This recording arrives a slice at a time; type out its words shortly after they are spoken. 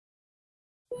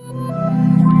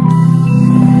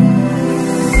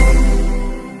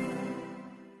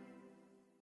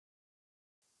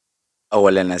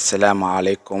أولاً السلام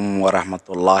عليكم ورحمة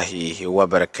الله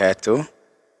وبركاته.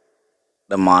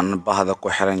 دمان بهذا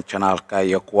كحرن channelka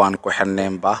iyo kuwan ku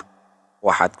xirneenba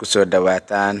waxaad ku soo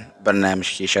dhawaataan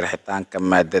barnaamijkii sharxitaanka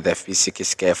maadada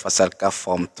physicska ee fasalka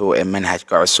form 2 ee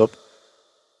manhajka cusub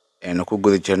ee ku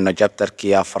guda jirno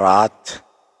chapterkii afraad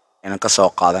in ka soo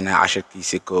qaadanay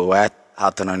cashirkiisa koowaad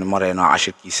haatan aynu marayno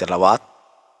cashirkiisa labaad.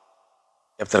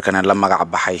 chapterkan la magac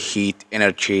baxay heat,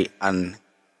 energy and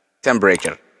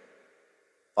temperature.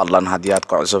 Fadlan haddii aad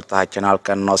ku cusub tahay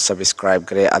channelkan noo subscribe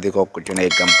garee adigoo ku jinay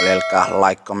gambaleelka,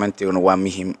 like, comment-iguna waa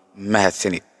muhiim.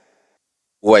 mahadsanid.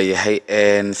 waayahay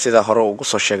sida hore ugu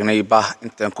soo sheegnayba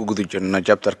intaan ku guda jirno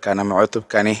chapterkan ama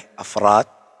cutubkani afraad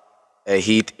ee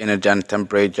heat, energy and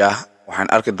temperature waxaan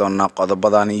arki doonaa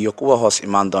qodobadan iyo kuwa hoos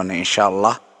imaan doona insha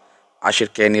Allah.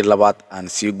 cashirkeeni labaad aan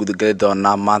sii gudagali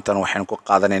doonaa. maanta waxaan ku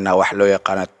qaadanaynaa wax loo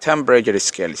yaqaan temperature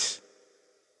scales.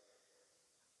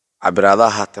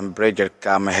 cabiradaha temperature-ka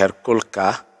ama heerkulka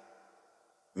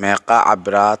meeqa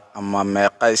cabirad ama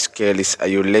meeqa scales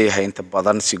ayuu leeyahay inta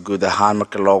badan si guud ahaan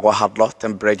marka loogu hadlo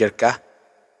temperature-ka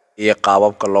iyo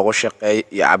qaababka loogu shaqeeyo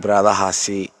iyo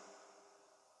cabiradahaasi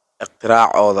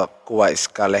iqtiraacooda kuwa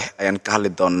iska leh ayaan ka hadli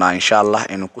doonaa insha Allah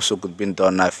inuu ku soo gudbin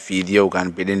doonaa fiidiyogan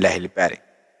bidinlaahi ilbaari.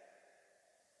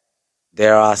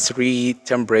 There are 3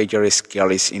 temperature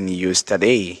scales in use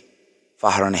today: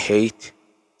 Fahrenheit,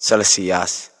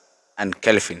 Celsius, and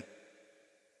Kelvin.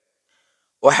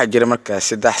 waxaa jira markaa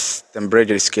 3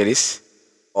 temperature scales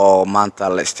oo maanta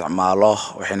la isticmaalo,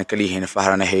 waxayna kala yihiin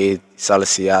Fahrenheit,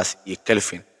 Celsius iyo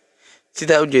Kelvin.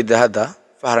 sida u jeeda hadda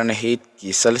Fahrenheit,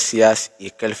 Celsius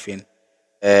iyo Kelvin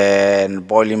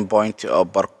boiling point oo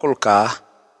barkulka,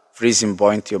 freezing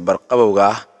point oo barqabowga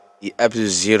iyo absolute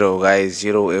zero guys,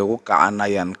 zero ee ugu kacan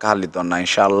ayaan ka hadli doonaa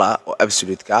insha Allah oo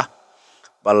absolute ka.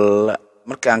 bal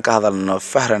markaan ka hadalno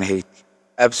Fahrenheit,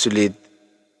 absolute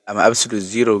ama absolute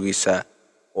zero giisa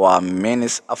waa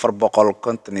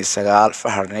 -459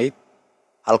 Fahrenheit,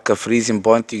 halka freezing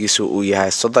point giisu uu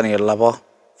yahay 32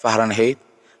 Fahrenheit,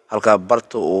 halka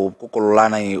bartu uu ku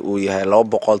kululaanayo uu yahay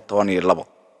 212.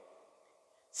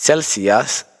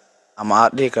 Celsius ama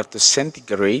aad dhihi karto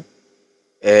centigrate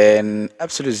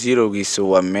absolute zero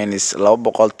giisu waa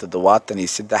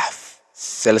 -273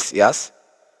 Celsius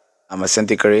ama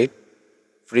centigrade,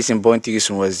 freezing point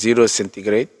giisu waa 0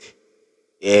 centigrade,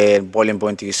 boiling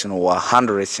point giisu waa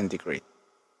 100 centigrade.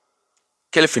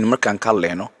 Kelvin markaan ka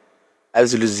hadlayno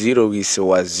absolute zero giisu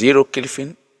waa 0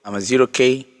 Kelvin ama 0 K,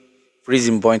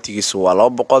 freezing point giisu waa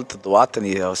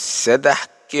 273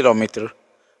 kilometer,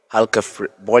 halka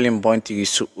boiling point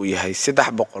giisu uu yahay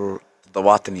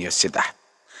 373.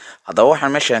 haddaba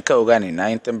waxaan meeshaan ka ogaanaynaa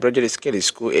in temperature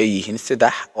scalesku ay yihiin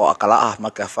 3 oo kala ah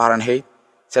marka Fahrenheit,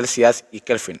 Celsius iyo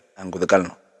Kelvin aan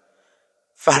gudagalno.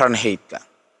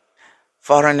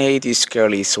 Fahrenheit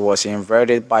scale was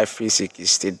invented by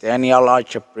physicist Daniel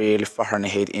Gabriel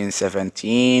Fahrenheit in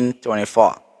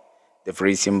 1724. The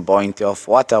freezing point of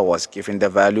water was given the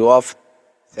value of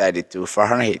 32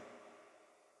 Fahrenheit.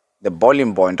 The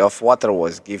boiling point of water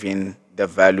was given the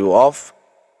value of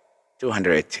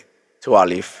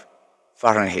 212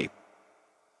 Fahrenheit.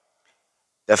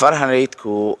 The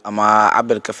Fahrenheit-ku ama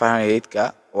cabirka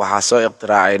Fahrenheit-ka waxaa soo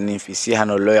iqtiraacay nin fiisiyahan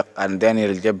oo loo yaqaan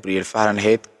Daniel Gabriel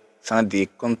Fahrenheit sanadii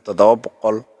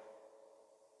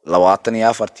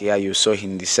 1724 ayuu soo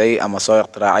hindisay ama soo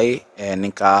iqtiraacay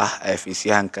ninka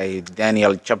fiisiyahanka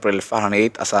Daniel Gabriel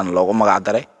Fahrenheit asaan loogu magac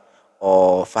daray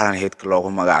oo Fahrenheit-ka loogu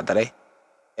magac daray.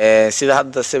 sida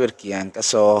hadda sawirkiyan ka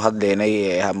soo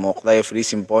hadleynay muuqday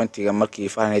freezing point-ga markii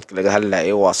Fahrenheit-ka laga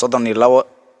hadlayo waa 32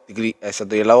 degree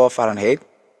 32 Fahrenheit,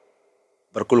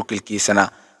 barkulkiisana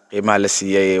qiimaha la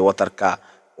siiyay waterka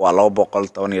waa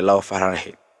 212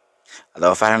 Fahrenheit.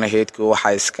 haddaba Fahrenheit-ku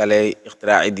waxaa iska leh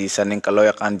iqtiraacidiisa ninka loo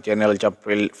yaqaan Daniel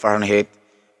Gabriel Fahrenheit,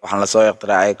 waxaana la soo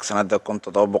iqtiraacay sanada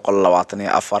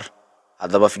 1724.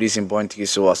 haddaba freezing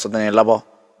point-giisu waa 32,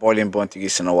 boiling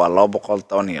point-giisuna waa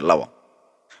 212.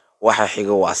 waxa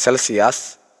xiga waa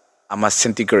Celsius ama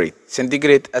centigrade.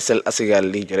 Centigrade asiga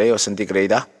la jiray oo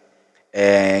centigrade ah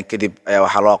kadib ayaa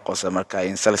waxa loo aqoonsaday markaa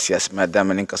in Celsius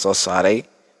maadaama ninka soo saaray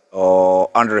oo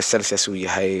under Celsius uu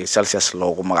yahay Celsius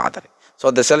loogu magac daray. So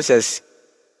the Celsius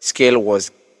scale was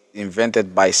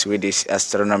invented by Swedish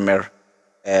astronomer,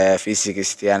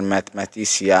 physicist and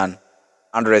mathematician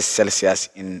Andreas Celsius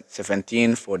in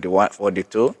 1742.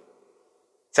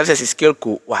 Celsius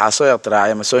scale-ku waxaa soo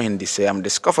iqtiraacay ama soo hindisay ama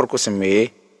discover ku sameeyay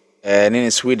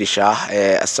nin Swedish ah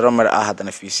astronomer ah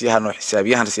haddana fiisiyahan oo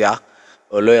xisaabiyahan ah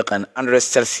oo loo yaqaan Andreas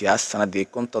Celsius sanadii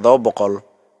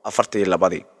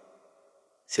 1742.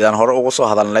 sidaan hore ugu soo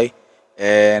hadalnay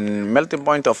melting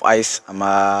point of ice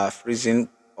ama freezing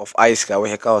of ice ka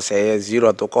wixii ka hooseeya 0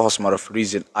 hadduu ka hoos maro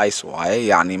freezing ice waaye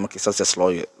yacni markii celsius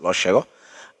loo sheego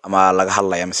ama laga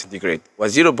hadlayo ama centigrade waa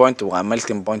 0.1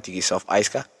 melting pointigiisa of ice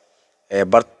ka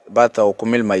barta uu ku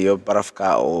milmayo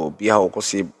barafka oo biyaha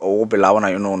ugu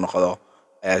bilaabanayo inuu noqdo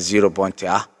 0 point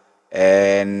ah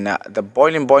and the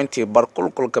boiling point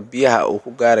barkulkulka biyaha uu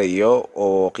ku gaarayo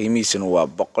oo qiimihiisuna waa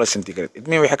 100 centigrade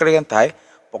idmi waxay ka dhigan tahay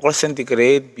 100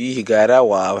 centigrade biyihi gaara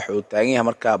waa wuxuu taagan yahay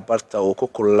marka barta uu ku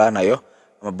kululaanayo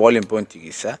ama boiling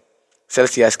pointigiisa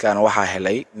celsius kana waxa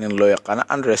helay nin loo yaqaan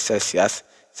Andre Celsius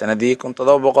sanadii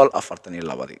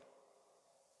 1742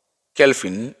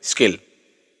 Kelvin Scale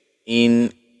in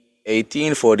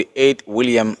 1848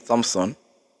 William Thomson,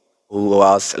 who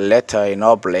was later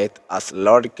ennobled as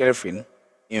Lord Kelvin,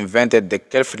 invented the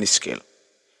Kelvin Scale.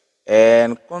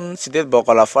 And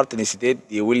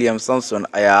William Thomson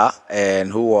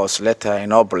who was later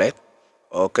ennobled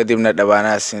oo kadibna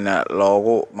dhawaanaasina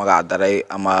loogu magac daray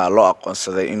ama loo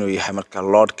aqoonsaday inuu yahay marka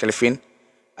Lord Kelvin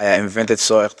ayaa invented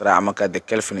soo ikhtiraacay marka the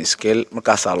Kelvin Scale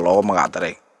markaas loogu magac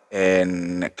daray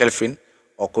Kelvin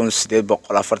oo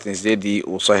 1848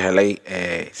 uu soo helay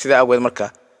sida awgeed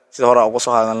marka sida hore ugu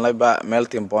soo hadalnay ba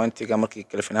melting point-ga markii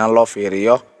Kelvin ahaan loo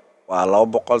fiiriyo waa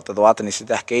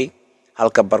 273K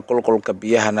halka barkulkulka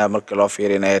biyahana markii loo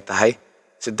fiirinayo tahay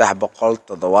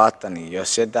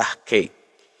 373K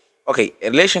okay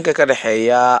relationka ka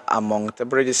dhaxeeya among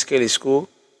temperature scales ku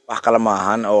wax kala ma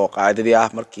ahan oo qaadadii ah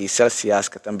markii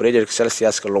celsius-ka temperature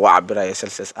celsius-ka lagu cabirayo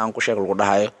celsius aan ku sheeg lagu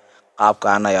dhahayo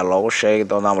qaabkan ayaa loogu sheegi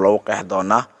doonaa ama loogu qeex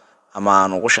doonaa ama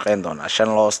aan ugu shaqeyn doonaa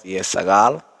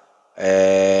 5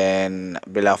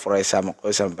 bila furaysa ama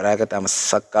qoysan bracket ama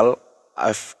sakal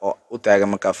f oo u taagan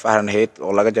marka Fahrenheit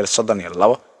oo laga jaro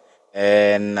 32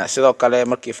 sidoo kale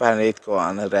markii Fahrenheit ko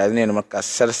aan raadinayno marka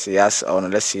Celsius oo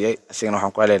la siiyay asigana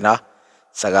waxaan ku helaynaa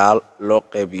 9 loo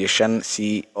qeybiyo 5 c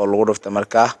oo lagu dhufto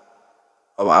marka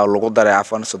oo lagu daray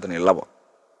 32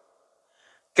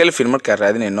 Kelvin marka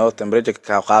raadinayno temperature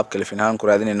ka qaab Kelvin ahaan ku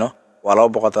raadinayno waa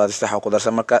 236 oo ku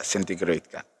darsan marka centigrade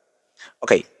ka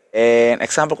okay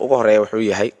example ugu horeeya wuxuu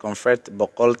yahay convert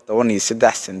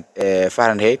 113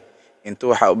 Fahrenheit into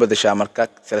waxa u bedeshaa marka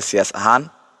Celsius ahaan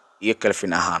iyo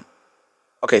Kelvin ahaan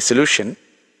okay solution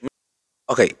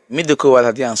okay midda koowaad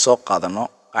haddii aan soo qaadano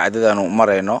qaacidadan u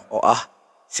marayno oo ah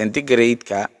centigrade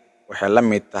ka waxay la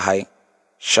mid tahay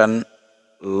 5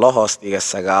 loo hoos dhiga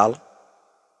 9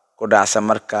 ku dhacsan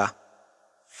marka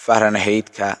Fahrenheit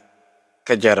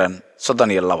ka jaran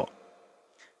 32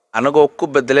 anagoo ku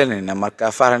bedelanayna marka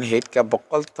Fahrenheit ka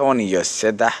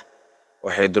 113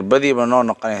 waxay durbadiiba noo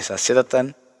noqonaysaa sidatan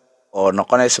oo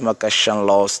noqonaysa marka 5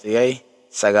 loo hoos dhigay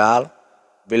 9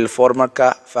 bil formarka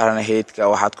Fahrenheit ka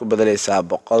waxaad ku bedelaysaa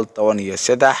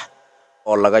 113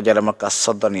 oo laga jaro marka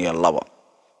 32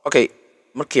 okay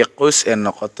markii qoys ay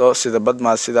noqoto sida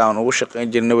badma sida aan ugu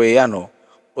shaqeyn jirnay weeyaano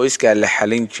qoyska la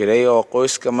xalin jiray oo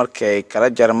qoyska markay kala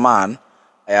jarmaan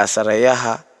ayaa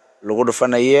sareeyaha lagu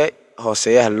dhufanayay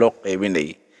hooseeyaha loo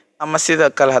qeybinayay ama sida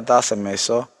kale hadaa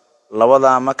sameeyso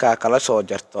labada marka kala soo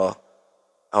jarto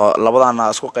labadana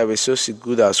isku qeybayso si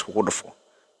guud ah isku dhufo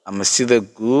ama sida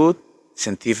guud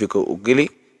scientific u geli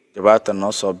jawaabta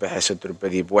noo soo baxayso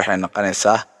durbadiib waxay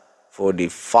noqonaysaa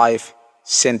 45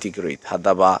 centigrade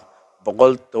hadaba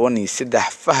 113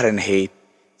 Fahrenheit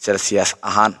Celsius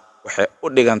ahaan waxay u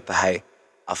dhigan tahay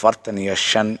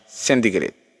 45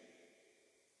 centigrade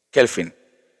Kelvin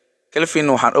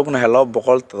waxaan ognahay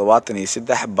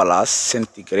 273 plus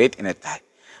centigrade inay tahay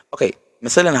okay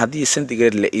midalan haddii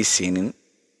centigrade la isiinin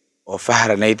oo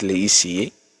Fahrenheit la isiiyay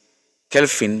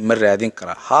Kelvin ma raadin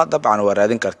kara ha dabcan waa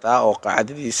raadin kartaa oo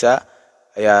qaacidadiisa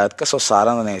ayaad ka soo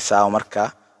saaranaysaa marka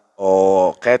oo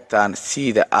qeybtan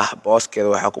sida ah booskeeda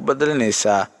waxa ku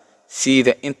bedelanaysaa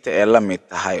sida inta ay la mid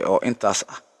tahay oo intaas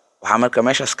ah waxa marka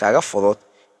meeshaas kaaga fudud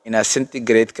inaad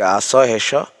centigrade ka soo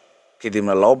hesho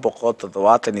kadibna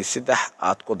 273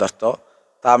 aad ku darto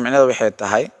taa micnaheedu waxay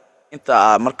tahay inta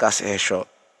aad markaas hesho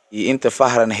iyo inta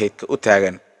Fahrenheit ka u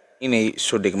taagan inay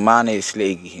soo dhigmaanay isla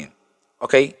egyihiin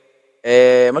okay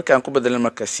markaan ku bedelan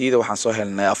marka sida waxaan soo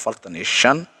helnay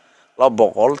 45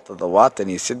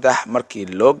 273 markii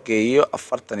loo geeyo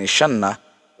 45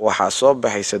 waxa soo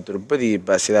baxaysa durbadii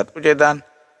ba sidaad u jeedaan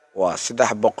waa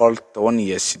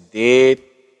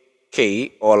 318K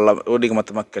oo u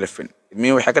dhigmata marka Kelvin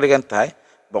min waxay ka dhigan tahay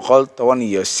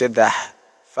 113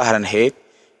 Fahrenheit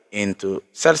into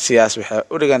Celsius waxay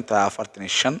u dhigan tahay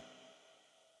 45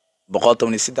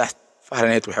 113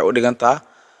 Fahrenheit waxay u dhigan tahay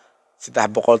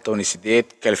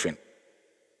 318 Kelvin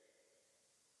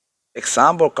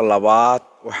example ka labaad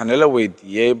waxaan la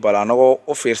weydiiyay bal anagoo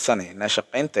u fiirsanayna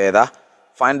shaqeynteeda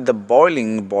find the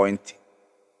boiling point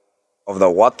of the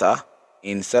water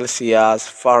in Celsius,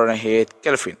 Fahrenheit,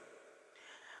 Kelvin.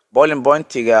 Boiling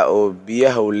point-iga oo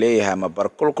biyaha uu leeyahay ama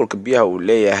barkulkulka biyaha uu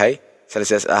leeyahay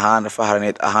Celsius ahaan,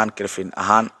 Fahrenheit ahaan, Kelvin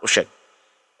ahaan u sheeg.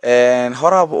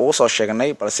 Horaaba ugu soo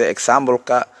sheegnay balse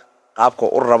example-ka qaabka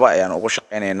u raba ayaan ugu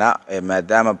shaqeynaynaa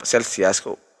maadaama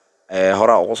Celsius-ku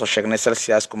hora ugu soo sheegnay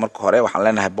Celsius-ku marka hore waxaan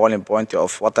leenahay boiling point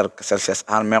of water Celsius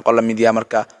ahaan meeqa la mid yahay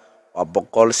marka waa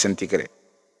 100 centigrade.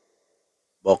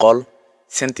 100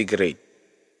 centigrade.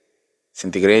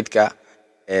 Centigrade-ka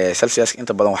Celsius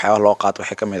inta badan waxyaabo loo qaato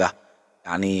waxa kamid ah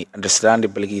yani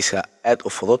understandable-giisa aad u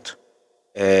fudud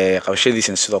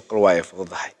qabashadiisana sidoo kale waa ay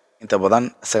fududahay inta badan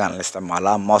isagaan la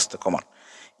isticmaalaa most common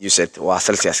used waa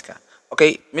Celsius-ka.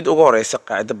 Okay, mid ugu horeysa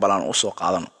qaacida balan u soo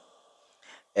qaadano.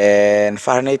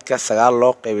 Fahrenheit-ka 9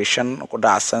 loo qeybay 5 ku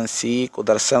dhacsan c ku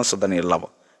darsan 32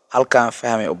 halkaan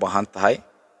fahmay u baahan tahay.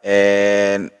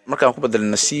 Markaan ku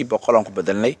bedelno c 100 aan ku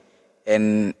bedelnay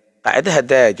qaacida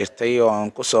hadaa jirtay oo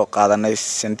aan ku soo qaadanay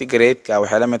centigrade-ka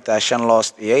waxay la mid tahay 5 loo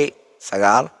dhigay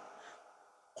 9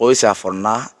 qoys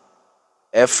afurnaa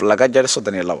f laga jar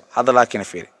 32 hadda laakiin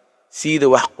fiiri sida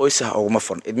wax qoys ah ugu ma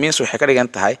furn it means waxay ka dhigan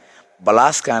tahay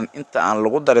balaaskan inta aan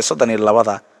lagu daray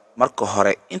 32da marka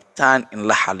hore intaan in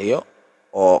la xaliyo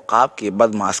oo qaabkii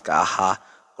badmaaska ahaa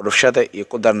qudufshada iyo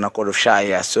ku darna qudufsha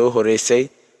ayaa soo horeysay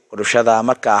qudufshada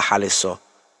marka xaliso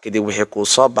kadib wixii ku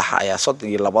soo baxaya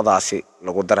 32daasi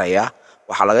lagu darayaa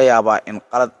waxa laga yaabaa in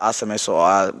qalad aad samayso oo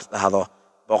aad dhahdo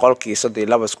boqolkii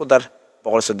 32 isku dar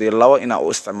 132 ina u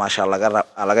isticmaasha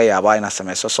laga yaabaa ina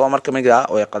samayso soo marka miga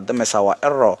oo qadamaysa waa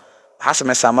error waxa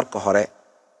samaysa marka hore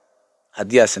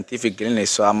haddii scientific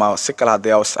gelinayso ama si kala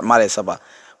haddii aad isticmaalaysaba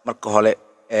marka hore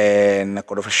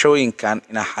qudufshooyinkan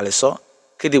ina xaliso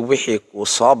kadib wixii ku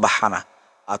soo baxana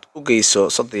aad u geyso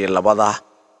 32da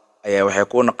ayaa waxay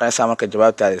ku noqonaysaa marka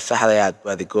jawaabtaada saxda ah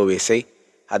aad goobeysay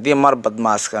haddii mar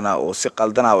badmaaskana uu si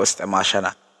qaldan ah u isticmaashana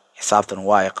xisaabtan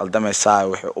waa ay qaldamaysaa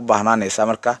waxay u baahnaanaysaa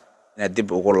marka inaad dib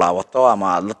ugu laabato ama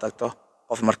aad la tagto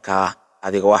qof markaa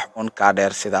adiga wax un ka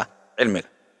dheer sida cilmiga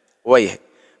waayahay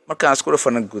markaan isku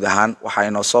dhufano guud ahaan waxa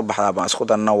inoo soo baxdaa baan isku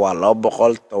darno waa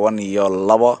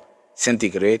 212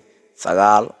 centigrade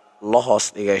 9 loo hoos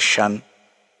dhigay 5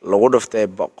 lagu dhuftay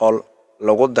 100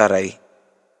 lagu daray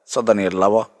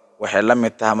 32 waxay la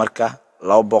mid tahay marka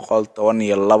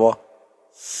 212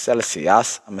 Celsius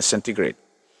ama centigrade.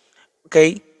 Okay,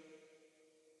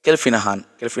 Kelvin ahaan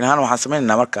waxaan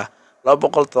sameynaa marka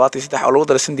 273 oo lagu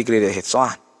daray centigrade ahayd soo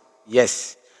ah yes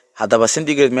hadaba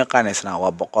centigrade meeqaanaysna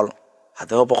waa 100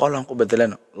 hadaba 100 aan ku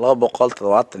bedelano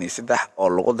 273 oo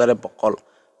lagu daray 100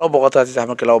 273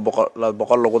 marka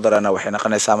 200 lagu darana waxay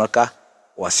noqonaysaa marka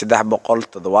waa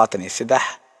 373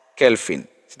 Kelvin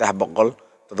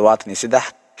 373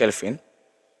 Kelvin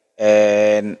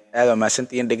aad ma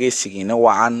santiin dhageysigiina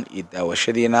wacan iyo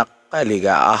daawashadiina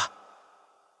qaaliga ah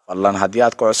fadlan haddii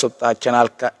aad ku cusub tahay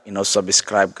channelka inoo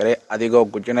subscribe gare adigoo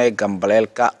gujinaya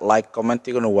gambaleelka like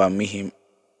commentiguna waa muhiim.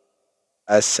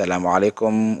 Assalamu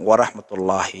alaikum wa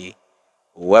rahmatullahi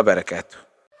wa barakatuh.